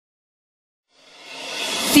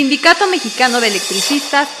Sindicato Mexicano de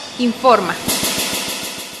Electricistas informa.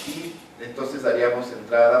 Y entonces daríamos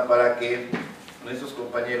entrada para que nuestros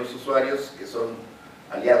compañeros usuarios, que son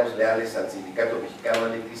aliados leales al Sindicato Mexicano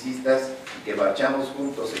de Electricistas y que marchamos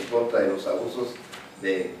juntos en contra de los abusos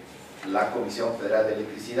de la Comisión Federal de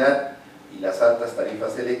Electricidad y las altas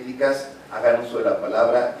tarifas eléctricas, hagan uso de la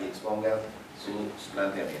palabra y expongan sus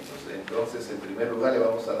planteamientos. Entonces, en primer lugar, le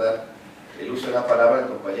vamos a dar el uso de la palabra al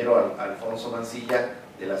compañero Alfonso Mancilla,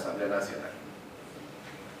 de la Asamblea Nacional.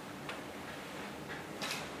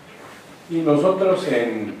 Y nosotros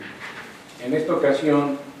en esta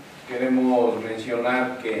ocasión queremos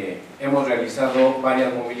mencionar que hemos realizado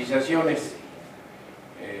varias movilizaciones.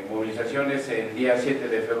 Movilizaciones el día 7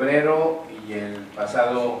 de febrero y el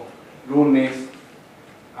pasado lunes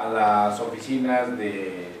a las oficinas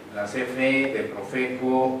de la CFE, de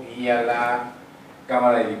Profeco y a la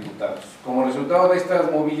Cámara de Diputados. Como resultado de estas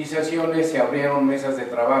movilizaciones se abrieron mesas de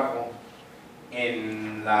trabajo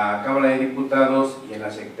en la Cámara de Diputados y en la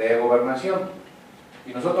Secretaría de Gobernación.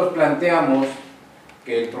 Y nosotros planteamos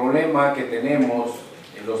que el problema que tenemos,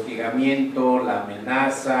 el hostigamiento, la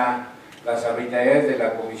amenaza, las arbitrariedades de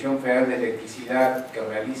la Comisión Federal de Electricidad que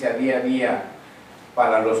realiza día a día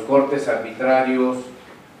para los cortes arbitrarios,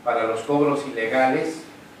 para los cobros ilegales,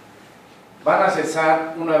 van a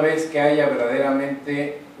cesar una vez que haya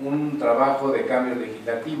verdaderamente un trabajo de cambios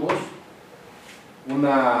legislativos,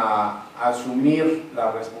 asumir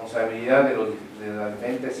la responsabilidad de las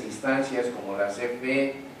diferentes instancias como la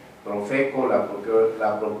CFE, Profeco,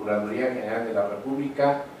 la Procuraduría General de la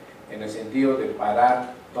República, en el sentido de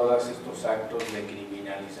parar todos estos actos de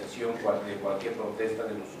criminalización de cualquier protesta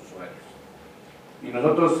de los usuarios. Y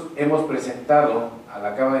nosotros hemos presentado a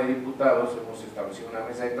la Cámara de Diputados, hemos establecido una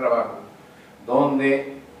mesa de trabajo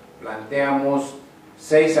donde planteamos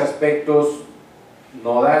 6 aspectos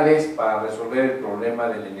nodales para resolver el problema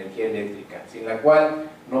de la energía eléctrica, sin la cual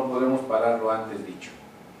no podemos parar lo antes dicho.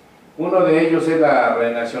 Uno de ellos es la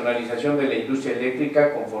renacionalización de la industria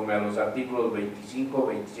eléctrica conforme a los artículos 25,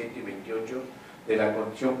 27 y 28 de la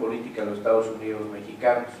Constitución Política de los Estados Unidos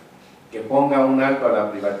Mexicanos, que ponga un alto a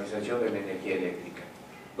la privatización de la energía eléctrica.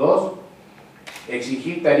 2.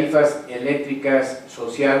 Exigir tarifas eléctricas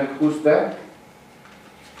social justa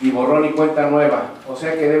y borrón y cuenta nueva, o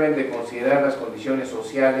sea que deben de considerar las condiciones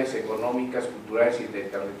sociales, económicas, culturales y del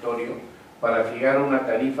territorio para fijar una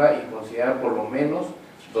tarifa y considerar por lo menos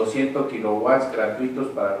 200 kilowatts gratuitos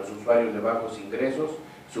para los usuarios de bajos ingresos,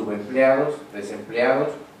 subempleados, desempleados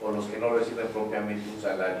o los que no reciben propiamente un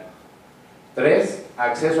salario. 3.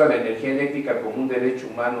 Acceso a la energía eléctrica como un derecho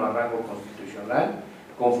humano a rango constitucional,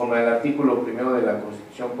 conforme al artículo 1 de la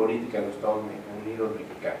Constitución Política de los Estados Unidos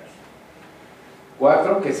Mexicanos.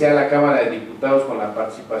 4. Que sea la Cámara de Diputados con la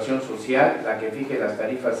participación social la que fije las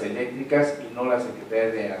tarifas eléctricas y no la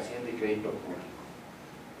Secretaría de Hacienda y Crédito Público.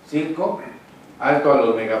 5. Alto a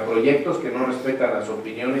los megaproyectos que no respetan las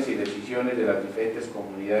opiniones y decisiones de las diferentes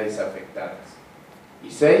comunidades afectadas.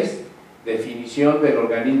 Y 6. Definición del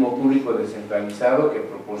organismo público descentralizado que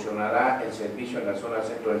proporcionará el servicio en la zona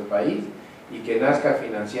centro del país y que nazca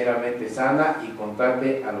financieramente sana y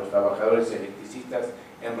contrate a los trabajadores electricistas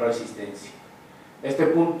en resistencia. Este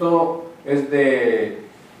punto es de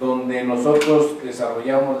donde nosotros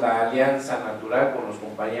desarrollamos la alianza natural con los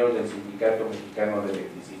compañeros del Sindicato Mexicano de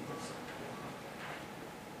Electricistas.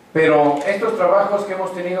 Pero estos trabajos que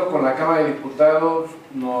hemos tenido con la Cámara de Diputados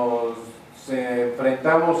nos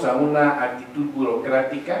enfrentamos a una actitud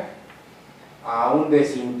burocrática, a un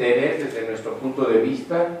desinterés desde nuestro punto de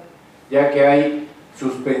vista, ya que hay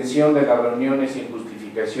suspensión de las reuniones sin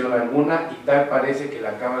justificación alguna y tal parece que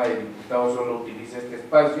la Cámara de Diputados solo utiliza este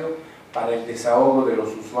espacio para el desahogo de los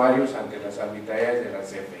usuarios ante las arbitrariedades de la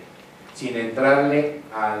CFE, sin entrarle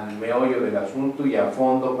al meollo del asunto y a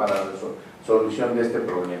fondo para la solución de este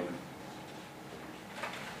problema.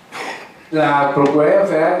 La Procuraduría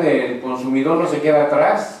Federal del Consumidor no se queda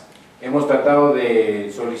atrás. Hemos tratado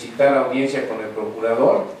de solicitar audiencia con el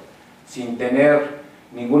procurador sin tener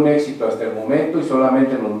ningún éxito hasta el momento y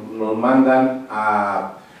solamente nos mandan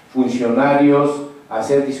a funcionarios a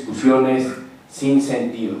hacer discusiones sin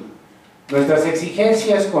sentido. Nuestras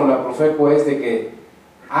exigencias con la Profeco es de que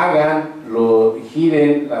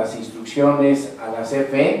giren las instrucciones a la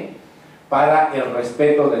CFE para el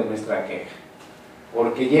respeto de nuestra queja,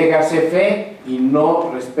 porque llega a CFE y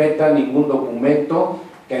no respeta ningún documento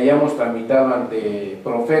que hayamos tramitado ante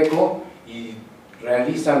Profeco y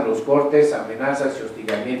realizan los cortes, amenazas y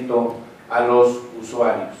hostigamiento a los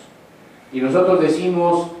usuarios. Y nosotros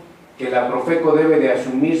decimos que la Profeco debe de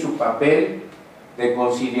asumir su papel de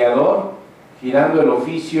conciliador, girando el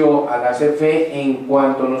oficio a la CFE en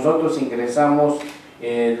cuanto nosotros ingresamos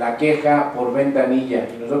la queja por ventanilla,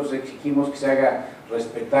 y nosotros exigimos que se haga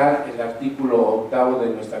respetar el artículo 8º de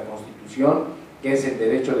nuestra Constitución, que es el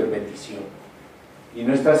derecho de petición, y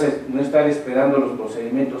no estar esperando los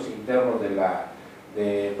procedimientos internos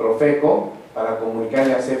de Profeco para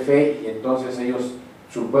comunicarle a CFE, y entonces ellos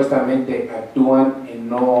supuestamente actúan en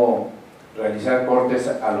no realizar cortes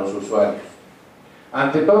a los usuarios.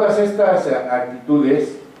 Ante todas estas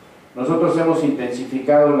actitudes, nosotros hemos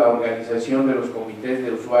intensificado la organización de los comités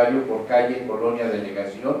de usuario por calle, colonia,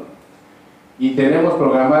 delegación, y tenemos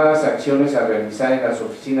programadas acciones a realizar en las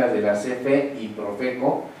oficinas de la CFE y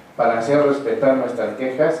Profeco para hacer respetar nuestras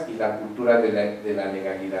quejas y la cultura de la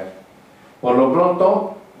legalidad. Por lo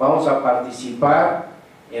pronto, vamos a participar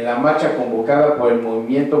en la marcha convocada por el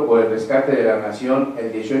Movimiento por el Rescate de la Nación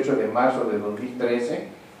el 18 de marzo de 2013,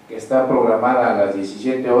 que está programada a las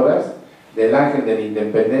 17 horas, del Ángel de la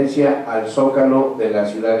Independencia al Zócalo de la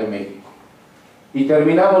Ciudad de México. Y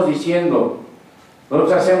terminamos diciendo,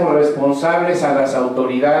 nosotros hacemos responsables a las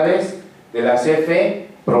autoridades de la CFE,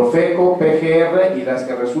 Profeco, PGR y las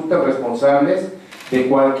que resulten responsables de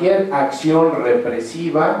cualquier acción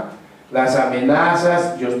represiva, las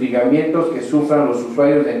amenazas y hostigamientos que sufran los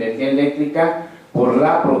usuarios de energía eléctrica por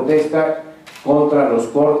la protesta contra los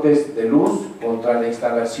cortes de luz, contra la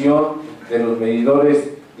instalación de los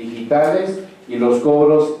medidores digitales y los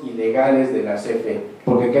cobros ilegales de la CFE,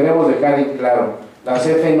 porque queremos dejar en claro, la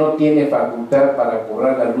CFE no tiene facultad para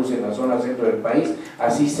cobrar la luz en la zona centro del país,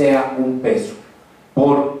 así sea un peso.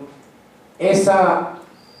 Por esa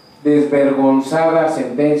desvergonzada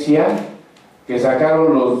sentencia que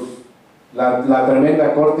sacaron la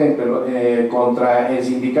tremenda corte contra el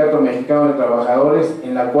Sindicato Mexicano de Trabajadores,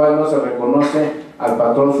 en la cual no se reconoce al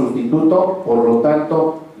patrón sustituto, por lo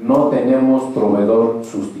tanto no tenemos proveedor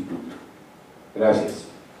sustituto. Gracias.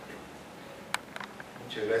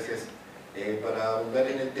 Muchas gracias. Para ahondar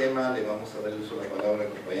en el tema, le vamos a dar uso a la palabra al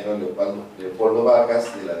compañero Leopoldo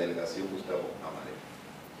Vargas, de la delegación Gustavo Amadeo.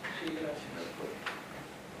 Sí, gracias.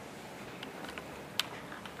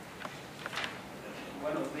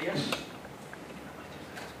 Buenos días.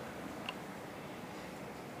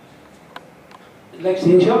 La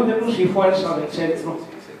extinción de luz y fuerza del centro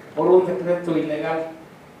por un decreto ilegal,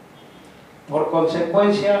 por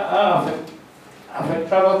consecuencia, ha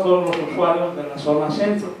afectado a todos los usuarios de la zona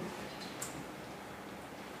centro.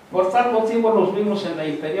 Por tal motivo nos vimos en la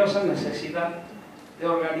imperiosa necesidad de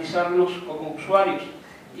organizarnos como usuarios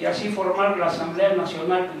y así formar la Asamblea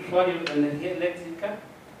Nacional de Usuarios de Energía Eléctrica.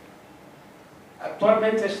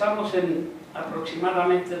 Actualmente estamos en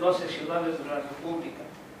aproximadamente 12 ciudades de la República.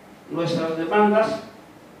 Nuestras demandas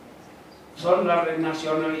son la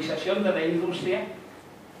renacionalización de la industria,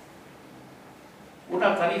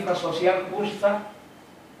 una tarifa social justa,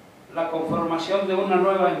 la conformación de una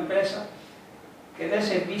nueva empresa que dé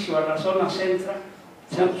servicio a la zona centro,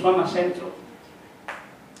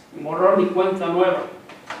 borrón y cuenta nueva,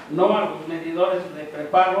 no a los medidores de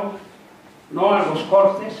prepago, no a los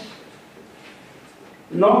cortes,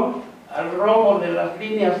 no al robo de las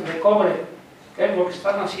líneas de cobre, que es lo que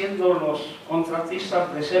están haciendo los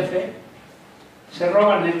contratistas de CFE. Se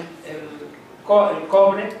roban el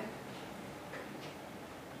cobre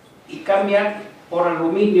y cambian por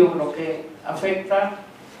aluminio, lo que afecta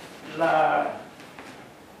a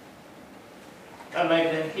la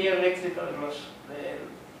energía eléctrica de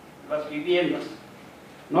las viviendas.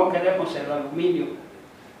 No queremos el aluminio.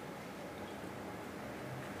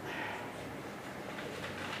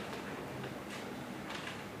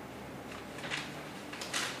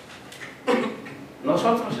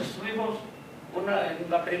 Nosotros estuvimos en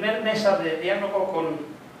la primera mesa de diálogo con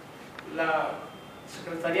la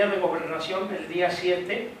Secretaría de Gobernación el día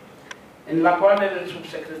 7, en la cual el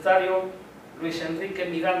subsecretario Luis Enrique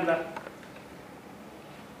Miranda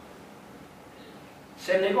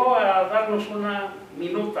se negó a darnos una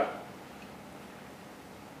minuta.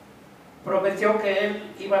 Prometió que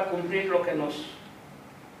él iba a cumplir lo que nos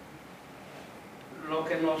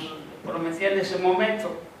prometía en ese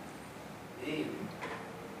momento. Y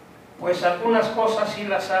pues algunas cosas sí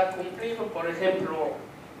las ha cumplido. Por ejemplo,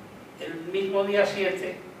 el mismo día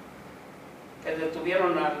 7 que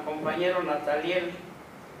detuvieron al compañero Nataliel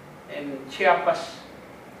en Chiapas,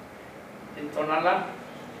 en Tonalá,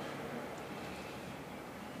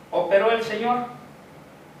 operó el señor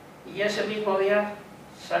y ese mismo día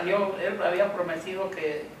salió. Él había prometido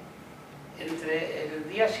que entre el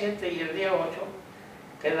día 7 y el día 8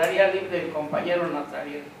 quedaría libre el compañero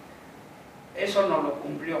Nataliel. Eso no lo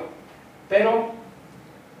cumplió. Pero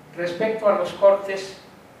respecto a los cortes,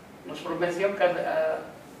 nos prometió que a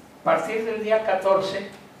partir del día 14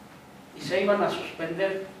 y se iban a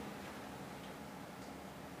suspender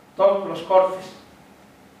todos los cortes,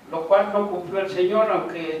 lo cual no cumplió el señor,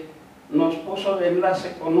 aunque nos puso de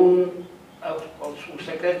enlace con su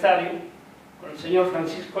secretario, con el señor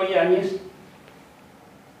Francisco Yáñez,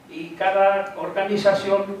 y cada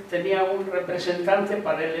organización tenía un representante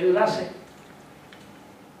para el enlace,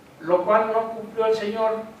 lo cual no cumplió el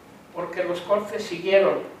señor porque los cortes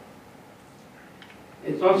siguieron.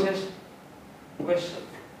 Entonces, pues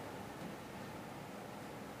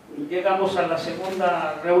llegamos a la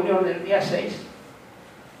segunda reunión del día 6,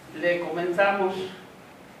 le comentamos,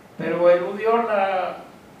 pero eludió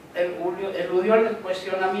el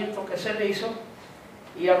cuestionamiento que se le hizo,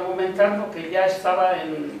 y argumentando que ya estaba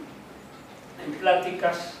en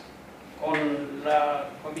pláticas con la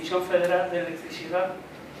Comisión Federal de Electricidad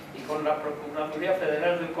y con la Procuraduría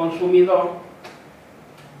Federal del Consumidor,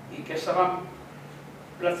 y que estaban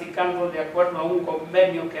platicando de acuerdo a un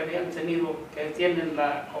convenio que habían tenido, que tienen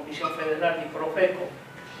la Comisión Federal y Profeco,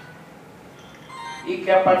 y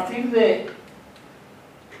que a partir de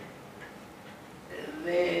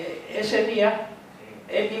ese día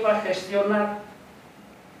él iba a gestionar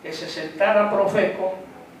que se sentara Profeco,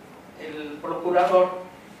 el procurador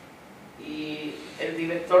y el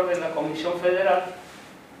director de la Comisión Federal,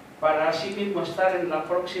 para así mismo estar en la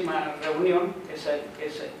próxima reunión,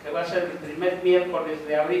 que va a ser el primer miércoles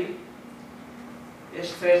de abril,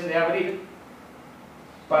 es 3 de abril,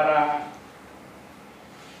 para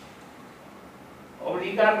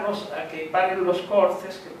obligarnos a que paren los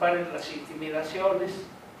cortes, que paren las intimidaciones,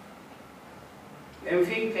 en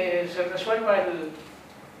fin, que se resuelva el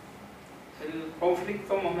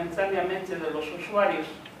conflicto momentáneamente de los usuarios,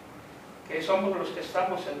 que somos los que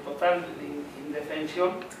estamos en total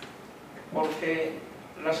indefensión, porque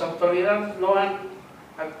las autoridades no han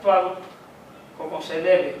actuado como se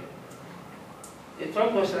debe.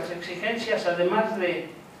 Entonces nuestras exigencias, además de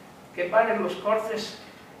que paren los cortes,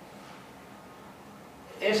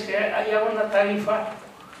 es que haya una tarifa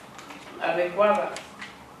adecuada,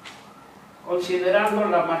 considerando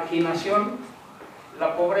la marginación,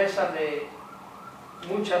 la pobreza de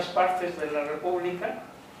muchas partes de la República,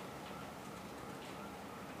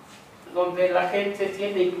 donde la gente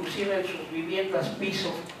tiene inclusive en sus viviendas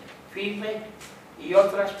piso firme y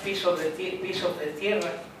otras pisos de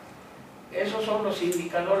tierra. Esos son los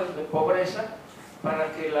indicadores de pobreza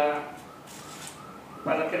para que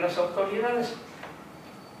las autoridades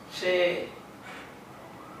se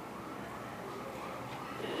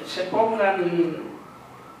pongan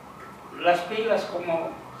las pilas, como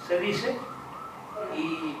se dice,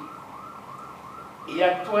 y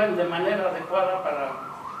actúen de manera adecuada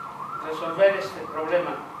para resolver este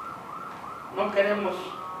problema. No queremos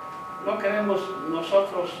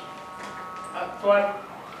nosotros actuar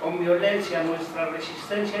con violencia, nuestra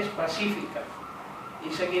resistencia es pacífica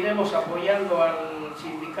y seguiremos apoyando al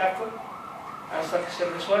sindicato hasta que se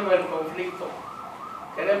resuelva el conflicto.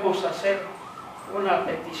 Queremos hacer una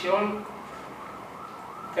petición,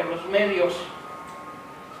 que los medios,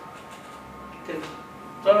 que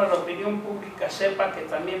toda la opinión pública sepa que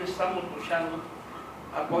también estamos luchando,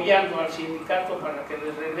 apoyando al sindicato para que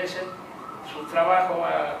les regresen su trabajo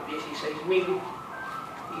a 16,000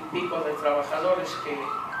 y pico de trabajadores que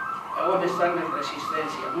aún están en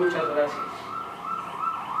resistencia. Muchas gracias.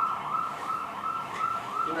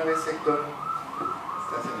 Una vez, Héctor,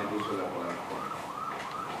 estás en el uso de la palabra.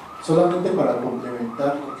 Solamente para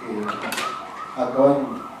complementar lo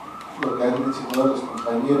que han mencionado los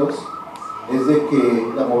compañeros, es de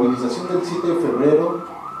que la movilización del 7 de febrero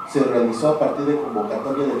se realizó a partir de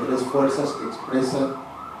convocatoria de 3 fuerzas que expresan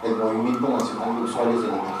el Movimiento Nacional de Usuarios de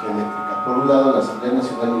la Energía Eléctrica. Por un lado, la Asamblea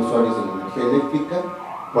Nacional de Usuarios de la Energía Eléctrica,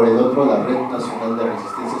 por el otro, la Red Nacional de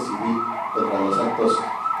Resistencia Civil contra los Altos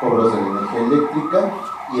Cobros de la Energía Eléctrica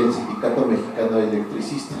y el Sindicato Mexicano de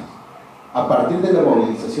Electricistas. A partir de la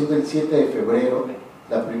movilización del 7 de febrero,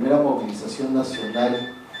 la primera movilización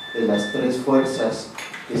nacional de las 3 fuerzas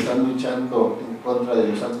que están luchando en contra de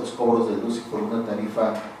los altos cobros de luz y por una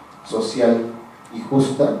tarifa social y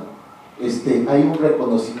justa, hay un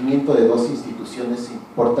reconocimiento de 2 instituciones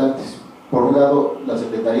importantes. Por un lado, la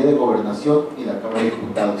Secretaría de Gobernación y la Cámara de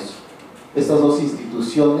Diputados. Estas 2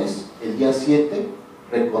 instituciones, el día 7,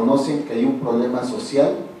 reconocen que hay un problema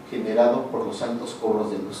social generado por los altos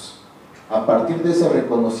cobros de luz. A partir de ese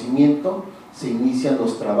reconocimiento se inician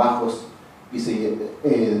los trabajos y se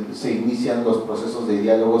inician los procesos de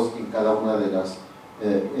diálogos en cada una de las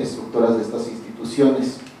estructuras de estas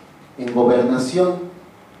instituciones. En Gobernación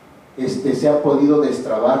se ha podido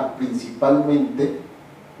destrabar principalmente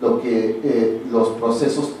los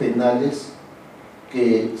procesos penales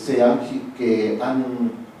que se han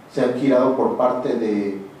girado por parte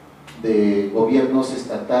de gobiernos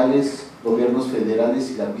estatales, gobiernos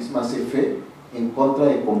federales y la misma CFE en contra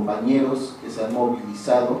de compañeros que se han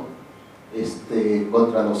movilizado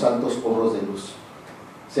contra los altos cobros de luz.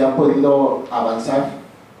 Se ha podido avanzar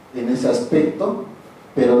en ese aspecto,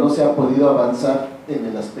 pero no se ha podido avanzar en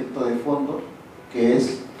el aspecto de fondo, que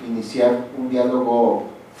es iniciar un diálogo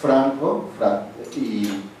franco y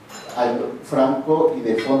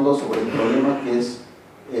de fondo sobre el problema que es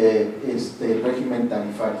el régimen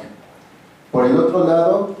tarifario. Por el otro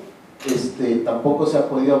lado, tampoco se ha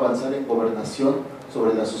podido avanzar en gobernación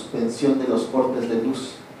sobre la suspensión de los cortes de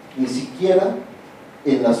luz, ni siquiera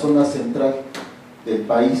en la zona central del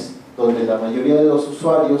país, donde la mayoría de los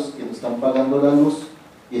usuarios que nos están pagando la luz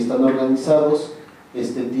y están organizados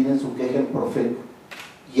tienen su queja en Profeco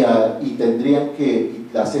y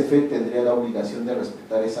la CFE tendría la obligación de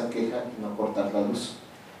respetar esa queja y no cortar la luz.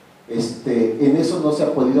 En eso no se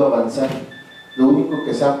ha podido avanzar. Lo único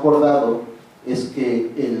que se ha acordado es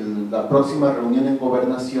que en la próxima reunión en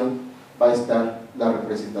gobernación va a estar la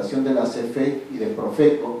representación de la CFE y de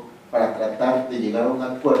Profeco para tratar de llegar a un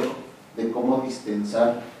acuerdo de cómo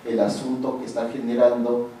distensar el asunto que está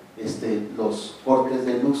generando los cortes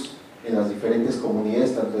de luz en las diferentes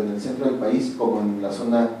comunidades, tanto en el centro del país como en la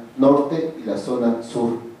zona norte y la zona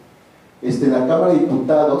sur. En la Cámara de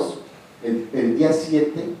Diputados, el día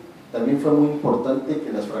 7, también fue muy importante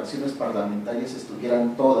que las fracciones parlamentarias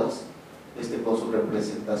estuvieran todas con sus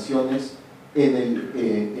representaciones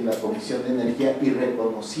en la Comisión de Energía y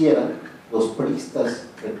reconocieran, los priistas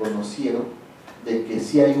reconocieron de que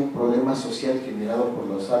sí hay un problema social generado por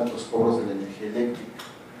los altos cobros de la energía eléctrica.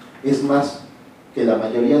 Es más, que la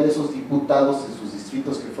mayoría de esos diputados en sus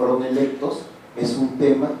distritos que fueron electos es un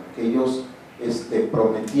tema que ellos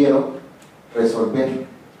prometieron resolver.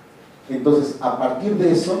 Entonces, a partir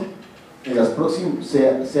de eso,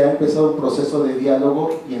 se ha empezado un proceso de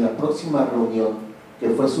diálogo y en la próxima reunión, que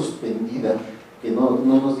fue suspendida, que no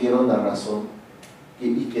nos dieron la razón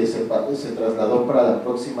y que se trasladó para la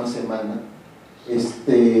próxima semana,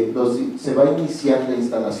 se va a iniciar la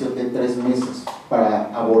instalación de 3 mesas para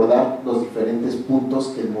abordar los diferentes puntos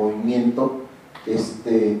que el movimiento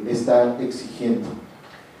está exigiendo.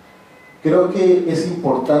 Creo que es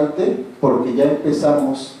importante porque ya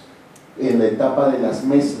empezamos en la etapa de las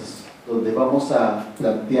mesas, donde vamos a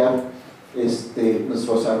plantear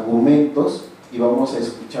nuestros argumentos y vamos a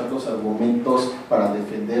escuchar los argumentos para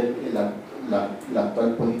defender la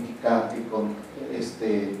actual política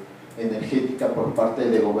energética por parte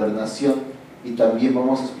de gobernación, y también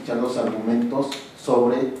vamos a escuchar los argumentos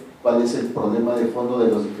sobre cuál es el problema de fondo de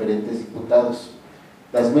los diferentes diputados.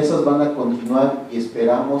 Las mesas van a continuar y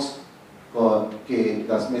esperamos que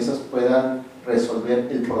las mesas puedan resolver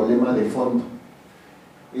el problema de fondo.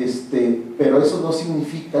 Pero eso no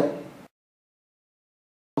significa que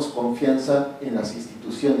tengamos confianza en las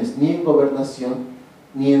instituciones, ni en gobernación,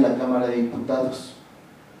 ni en la Cámara de Diputados.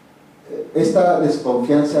 Esta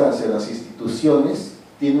desconfianza hacia las instituciones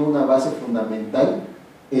tiene una base fundamental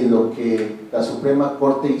en lo que la Suprema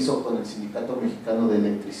Corte hizo con el Sindicato Mexicano de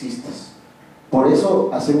Electricistas. Por eso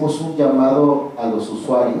hacemos un llamado a los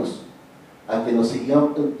usuarios a que nos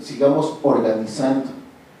sigamos organizando,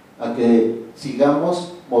 a que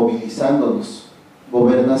sigamos movilizándonos.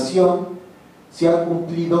 Gobernación sí ha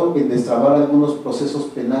cumplido en destrabar algunos procesos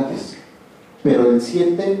penales, pero el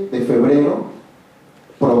 7 de febrero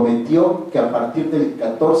prometió que a partir del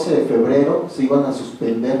 14 de febrero se iban a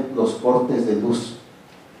suspender los cortes de luz.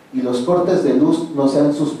 Y los cortes de luz no se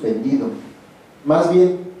han suspendido. Más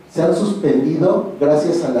bien, se han suspendido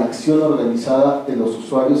gracias a la acción organizada de los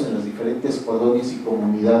usuarios en las diferentes colonias y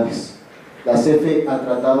comunidades. La CFE ha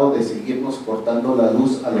tratado de seguirnos cortando la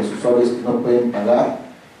luz a los usuarios que no pueden pagar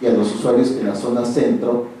y a los usuarios que en la zona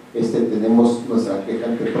centro tenemos nuestra queja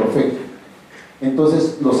ante Profeco.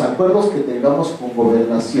 Entonces, los acuerdos que tengamos con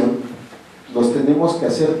gobernación los tenemos que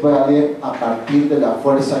hacer valer a partir de la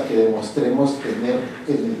fuerza que demostremos tener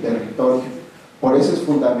en el territorio. Por eso es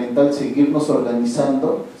fundamental seguirnos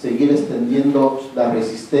organizando, seguir extendiendo la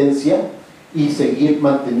resistencia y seguir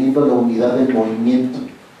manteniendo la unidad del movimiento,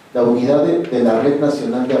 la unidad de la Red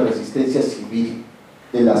Nacional de Resistencia Civil,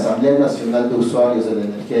 de la Asamblea Nacional de Usuarios de la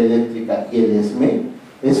Energía Eléctrica y el SME,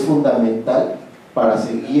 es fundamental para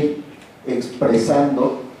seguir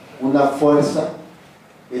expresando una fuerza,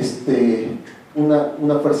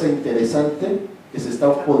 una fuerza interesante que se está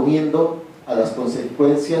oponiendo a las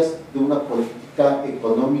consecuencias de una política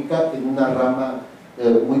económica en una rama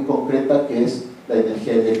muy concreta que es la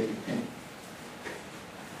energía eléctrica.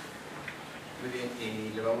 Muy bien,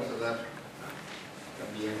 y le vamos a dar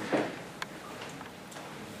también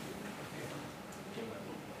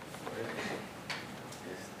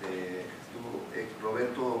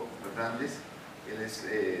Hernández, él es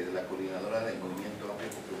la coordinadora del Movimiento Amplio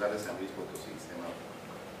Popular de San Luis Potosí.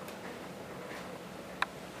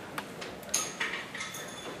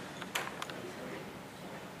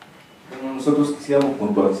 Bueno, nosotros quisiéramos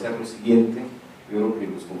puntualizar lo siguiente. Yo creo que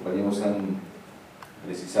los compañeros han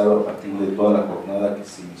precisado a partir de toda la jornada que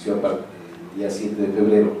se inició el día 7 de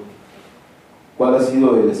febrero cuál ha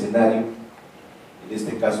sido el escenario, en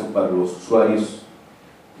este caso para los usuarios,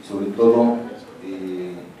 y sobre todo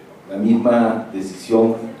la misma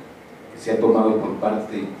decisión que se ha tomado por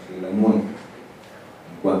parte de la NUE en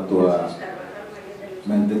cuanto a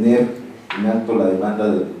mantener en alto la demanda,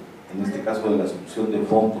 en este caso de la solución de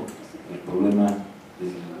fondo del problema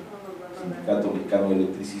del Sindicato Mexicano de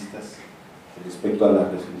Electricistas respecto a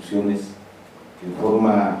las resoluciones que en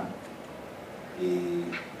forma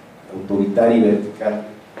autoritaria y vertical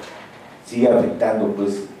sigue afectando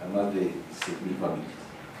pues a más de 6.000 familias.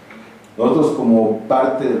 Nosotros, como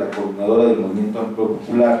parte de la coordinadora del Movimiento Amplio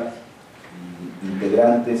Popular y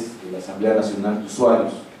integrantes de la Asamblea Nacional de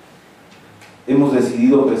Usuarios, hemos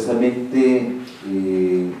decidido precisamente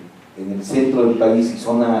en el centro del país y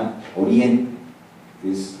zona oriente,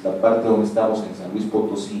 que es la parte donde estamos en San Luis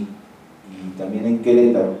Potosí y también en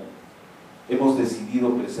Querétaro, hemos decidido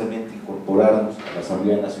precisamente incorporarnos a la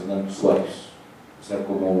Asamblea Nacional de Usuarios, o sea,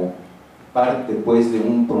 como parte pues de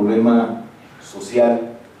un problema social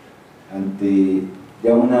ante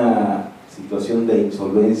ya una situación de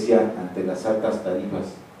insolvencia ante las altas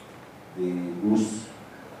tarifas de luz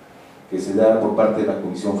que se da por parte de la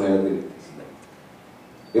Comisión Federal de Electricidad.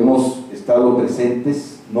 Hemos estado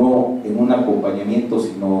presentes no en un acompañamiento,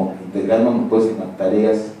 sino integrándonos pues en las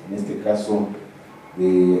tareas, en este caso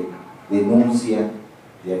de denuncia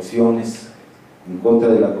de acciones en contra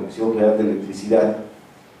de la Comisión Federal de Electricidad,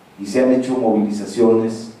 y se han hecho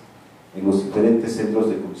movilizaciones en los diferentes centros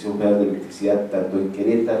de Comisión Federal de Electricidad, tanto en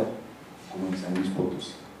Querétaro como en San Luis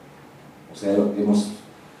Potosí. O sea,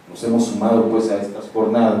 nos hemos sumado pues a estas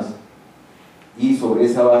jornadas, y sobre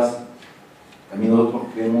esa base también nosotros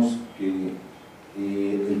creemos que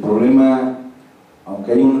el problema,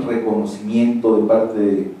 aunque hay un reconocimiento de parte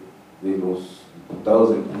de los diputados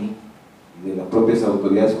del PRI y de las propias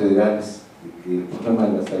autoridades federales de que el problema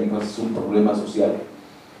de las tarifas es un problema social,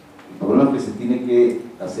 el problema que se tiene que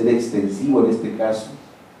hacer extensivo en este caso,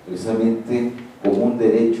 precisamente como un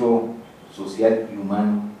derecho social y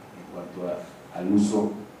humano en cuanto al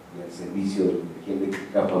uso y al servicio de la energía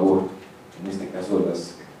eléctrica a favor, en este caso de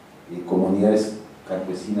las comunidades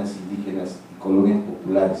campesinas, indígenas y colonias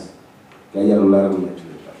populares que hay a lo largo y ancho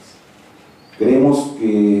del país. Creemos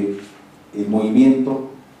que el movimiento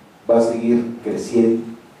va a seguir creciendo,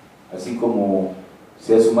 así como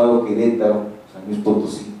se ha sumado Querétaro, San Luis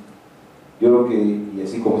Potosí. Yo creo que, y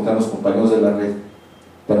así como están los compañeros de la red,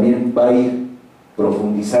 también va a ir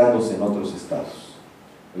profundizándose en otros estados.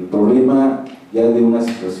 El problema ya de una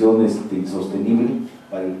situación insostenible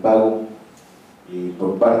para el pago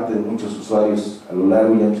por parte de muchos usuarios a lo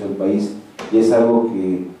largo y ancho del país, y es algo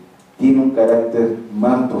que tiene un carácter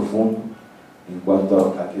más profundo en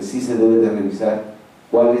cuanto a que sí se debe de revisar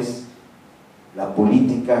cuál es la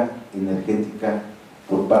política energética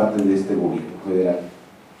por parte de este gobierno federal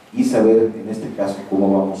y saber en este caso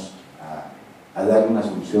cómo vamos a dar una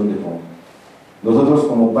solución de fondo. Nosotros,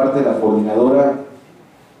 como parte de la coordinadora,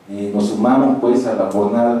 nos sumamos pues a la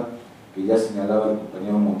jornada que ya señalaba el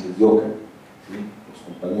compañero Montes de Oca, ¿sí?, los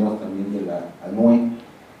compañeros también de la ANUE,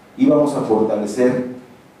 y vamos a fortalecer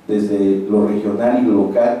desde lo regional y lo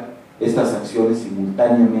local estas acciones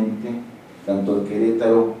simultáneamente, tanto en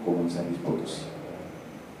Querétaro como en San Luis Potosí.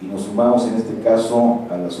 Y nos sumamos en este caso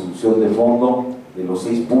a la solución de fondo de los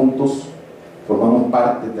 6 puntos, formamos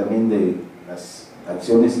parte también de las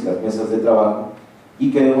acciones y las mesas de trabajo,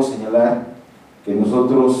 y queremos señalar que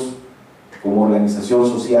nosotros como organización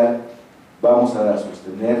social vamos a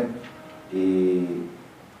sostener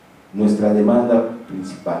nuestra demanda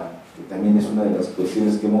principal, que también es una de las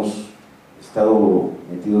cuestiones que hemos estado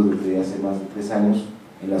metidos desde hace más de 3 años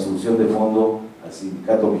en la solución de fondo al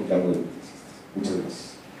Sindicato Mexicano de Electricistas. Muchas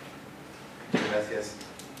gracias. Gracias.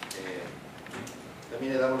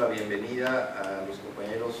 También le damos la bienvenida a los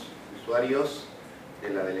compañeros usuarios de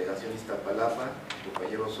la delegación Iztapalapa,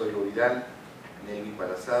 compañeros Osorio Vidal, Nelvi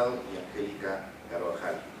Palazado y Angélica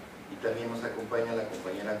Carvajal. Y también nos acompaña la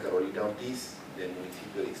compañera Carolina Ortiz del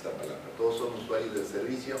municipio de Iztapalapa. Todos son usuarios del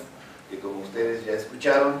servicio que, como ustedes ya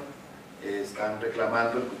escucharon, están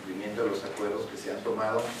reclamando el cumplimiento de los acuerdos que se han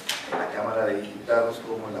tomado en la Cámara de Diputados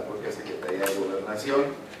como en la propia Secretaría de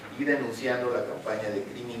Gobernación, y denunciando la campaña de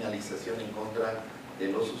criminalización en contra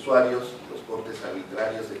de los usuarios, los cortes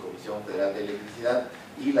arbitrarios de Comisión Federal de Electricidad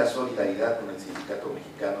y la solidaridad con el Sindicato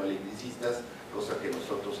Mexicano de Electricistas, cosa que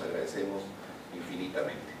nosotros agradecemos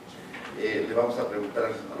infinitamente. Le vamos a preguntar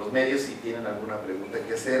a los medios si tienen alguna pregunta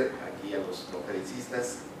que hacer, aquí a los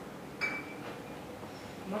conferencistas.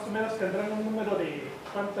 Más o menos tendrán un número de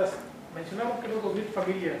cuántas, mencionaron que eran 2,000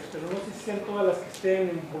 familias, pero no sé si sean todas las que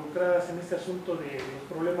estén involucradas en este asunto de los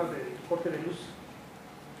problemas de corte de luz.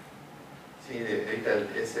 Sí, ahorita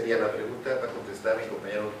esa sería la pregunta, va a contestar mi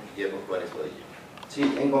compañero Guillermo Juárez Bodilla.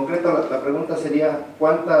 Sí, en concreto la pregunta sería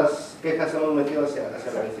 ¿cuántas quejas hemos metido hacia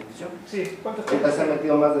la institución? Sí, ¿cuántas Ahorita quejas? se han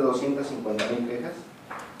metido más de 250,000 quejas.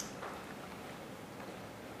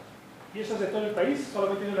 ¿Y eso es de todo el país?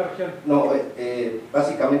 ¿Solamente de la región? No,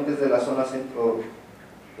 básicamente es de la zona centro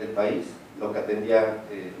del país, lo que atendía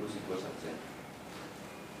Luz y Fuerza del Centro.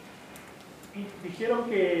 Y dijeron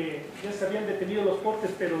que ya se habían detenido los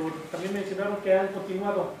cortes, pero también mencionaron que han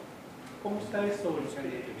continuado. ¿Cómo está esto?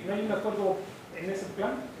 ¿No hay un acuerdo en ese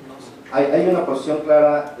plan? Hay una posición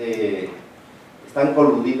clara, están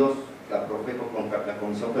coludidos la Profeco con la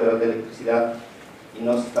Comisión Federal de Electricidad y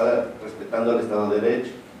no se está respetando el Estado de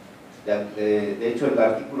Derecho. De hecho, el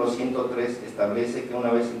artículo 103 establece que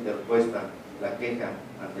una vez interpuesta la queja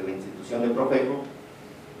ante la institución de Profeco,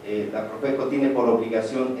 la Profeco tiene por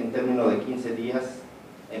obligación en términos de 15 días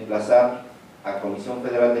emplazar a Comisión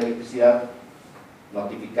Federal de Electricidad,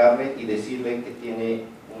 notificarle y decirle que tiene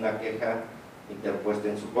una queja interpuesta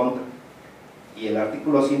en su contra. Y el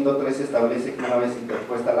artículo 103 establece que una vez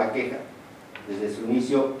interpuesta la queja, desde su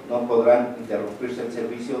inicio no podrán interrumpirse el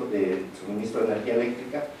servicio de suministro de energía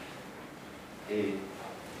eléctrica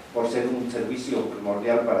por ser un servicio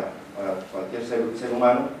primordial para cualquier ser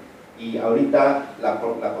humano. Y ahorita la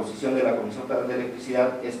posición de la Comisión Federal de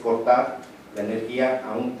Electricidad es cortar la energía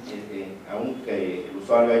aunque el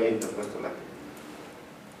usuario haya interpuesto la queja.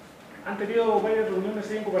 Han tenido varias reuniones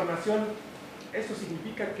ahí en Gobernación. ¿Esto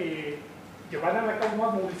significa que llevarán a cabo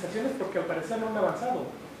más movilizaciones? Porque al parecer no han avanzado.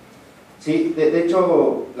 Sí, de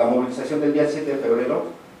hecho, la movilización del día 7 de febrero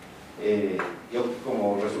dio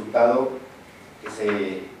como resultado que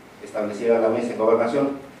se estableciera la mesa en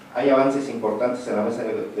Gobernación. Hay avances importantes en la mesa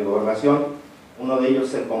de Gobernación. Uno de ellos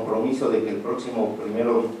es el compromiso de que el próximo primer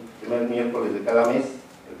miércoles de cada mes,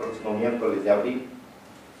 el próximo miércoles de abril,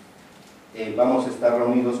 vamos a estar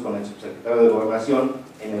reunidos con el subsecretario de Gobernación,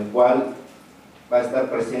 en el cual va a estar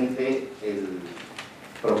presente el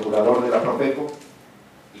procurador de la Profeco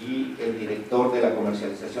y el director de la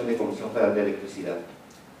comercialización de Comisión Federal de Electricidad.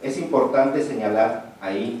 Es importante señalar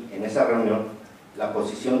ahí, en esa reunión, la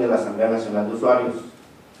posición de la Asamblea Nacional de Usuarios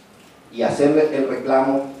y hacerle el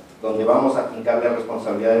reclamo donde vamos a fincarle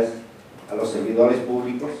responsabilidades a los servidores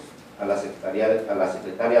públicos, a la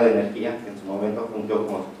secretaria de Energía, que en su momento fungió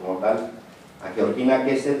como tal, a Georgina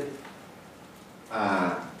Kessel,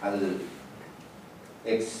 al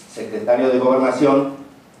ex secretario de Gobernación,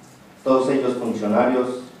 todos ellos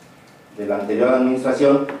funcionarios de la anterior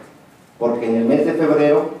administración, porque en el mes de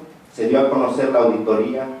febrero se dio a conocer la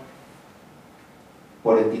auditoría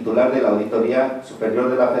por el titular de la Auditoría Superior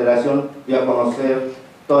de la Federación, dio a conocer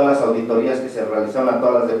todas las auditorías que se realizaron a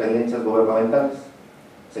todas las dependencias gubernamentales,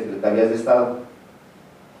 secretarías de Estado,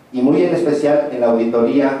 y muy en especial en la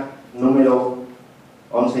auditoría número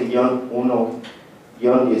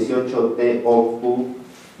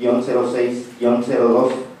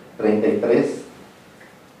 11-18-TOQ-06-02-33,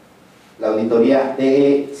 la auditoría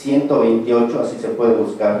DE 128, así se puede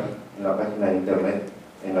buscar en la página de internet,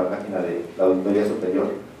 en la página de la Auditoría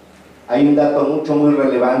Superior. Hay un dato muy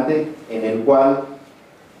relevante en el cual,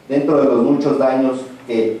 dentro de los muchos daños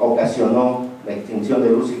que ocasionó la extinción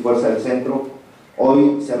de Luz y Fuerza del Centro,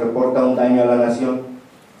 hoy se reporta un daño a la nación.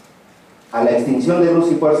 A la extinción de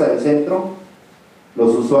Luz y Fuerza del Centro,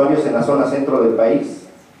 los usuarios en la zona centro del país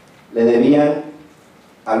le debían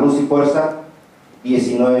a Luz y Fuerza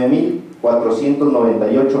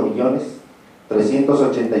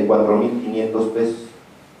 19.498.384.500 pesos.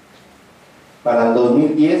 Para el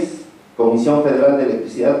 2010, Comisión Federal de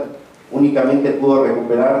Electricidad únicamente pudo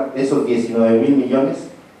recuperar esos 19,000 millones,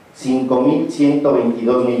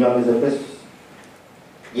 5.122 millones de pesos.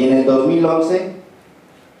 Y en el 2011,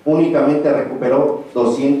 únicamente recuperó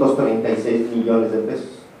 236 millones de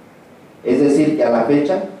pesos. Es decir, que a la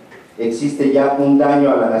fecha existe ya un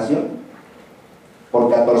daño a la nación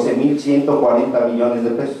por 14.140 millones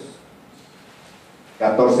de pesos.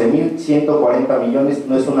 14.140 millones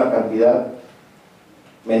no es una cantidad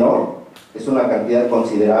menor, es una cantidad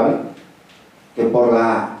considerable que por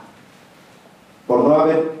no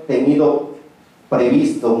haber tenido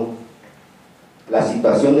previsto la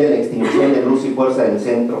situación de la extinción de Luz y Fuerza del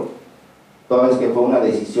Centro, toda vez que fue una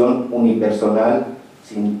decisión unipersonal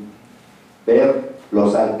sin ver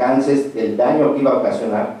los alcances del daño que iba a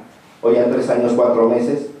ocasionar, hoy a 3 años 4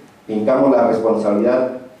 meses, fincamos la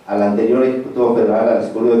responsabilidad al anterior Ejecutivo Federal, al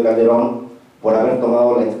Escudo de Calderón, por haber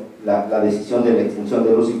tomado la decisión de la extinción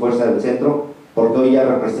de luz y fuerza del centro, porque hoy ya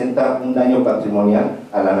representa un daño patrimonial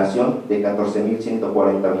a la nación de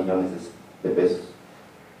 14.140 millones de pesos.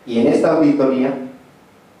 Y en esta auditoría,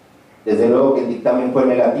 desde luego que el dictamen fue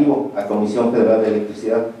negativo a Comisión Federal de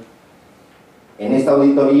Electricidad. En esta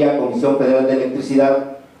auditoría, Comisión Federal de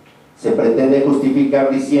Electricidad se pretende justificar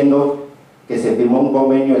diciendo que se firmó un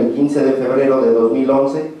convenio el 15 de febrero de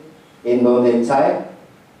 2011 en donde el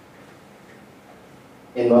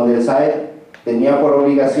SAE tenía por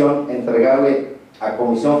obligación entregarle a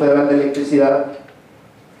Comisión Federal de Electricidad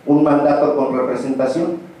un mandato con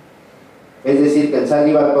representación, es decir, que el SAE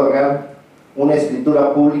iba a otorgar una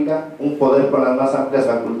escritura pública, un poder con las más amplias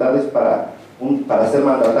facultades para ser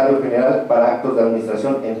mandatario general para actos de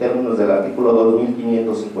administración en términos del artículo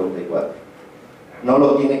 2554. No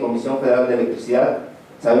lo tiene Comisión Federal de Electricidad.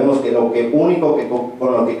 Sabemos que lo único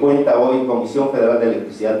con lo que cuenta hoy Comisión Federal de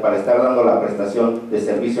Electricidad para estar dando la prestación de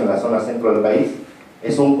servicio en la zona centro del país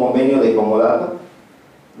es un convenio de comodato,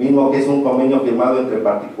 mismo que es un convenio firmado entre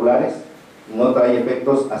particulares y no trae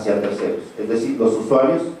efectos hacia terceros. Es decir, los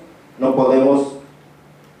usuarios no podemos,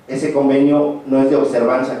 ese convenio no es de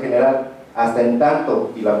observancia general, hasta en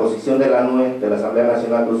tanto, y la posición de la ANUE, de la Asamblea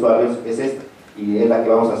Nacional de Usuarios, es esta, y es la que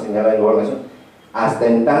vamos a señalar en gobernación, hasta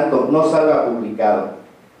en tanto no salga publicado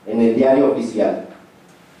en el diario oficial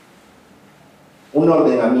un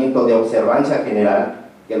ordenamiento de observancia general,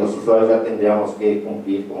 que los usuarios ya tendríamos que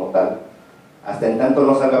cumplir como tal, hasta en tanto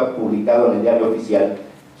no salga publicado en el diario oficial,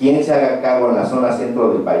 quien se haga cargo en la zona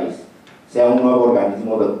centro del país, sea un nuevo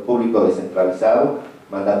organismo público descentralizado,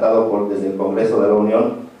 mandatado desde el Congreso de la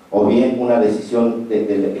Unión, o bien una decisión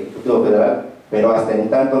del Ejecutivo Federal, pero hasta en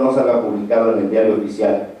tanto no salga publicado en el diario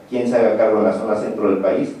oficial quien se haga cargo en la zona centro del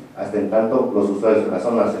país, hasta en tanto los usuarios en la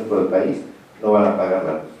zona centro del país no van a pagar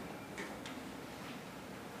la luz.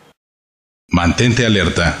 Mantente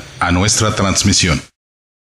alerta a nuestra transmisión.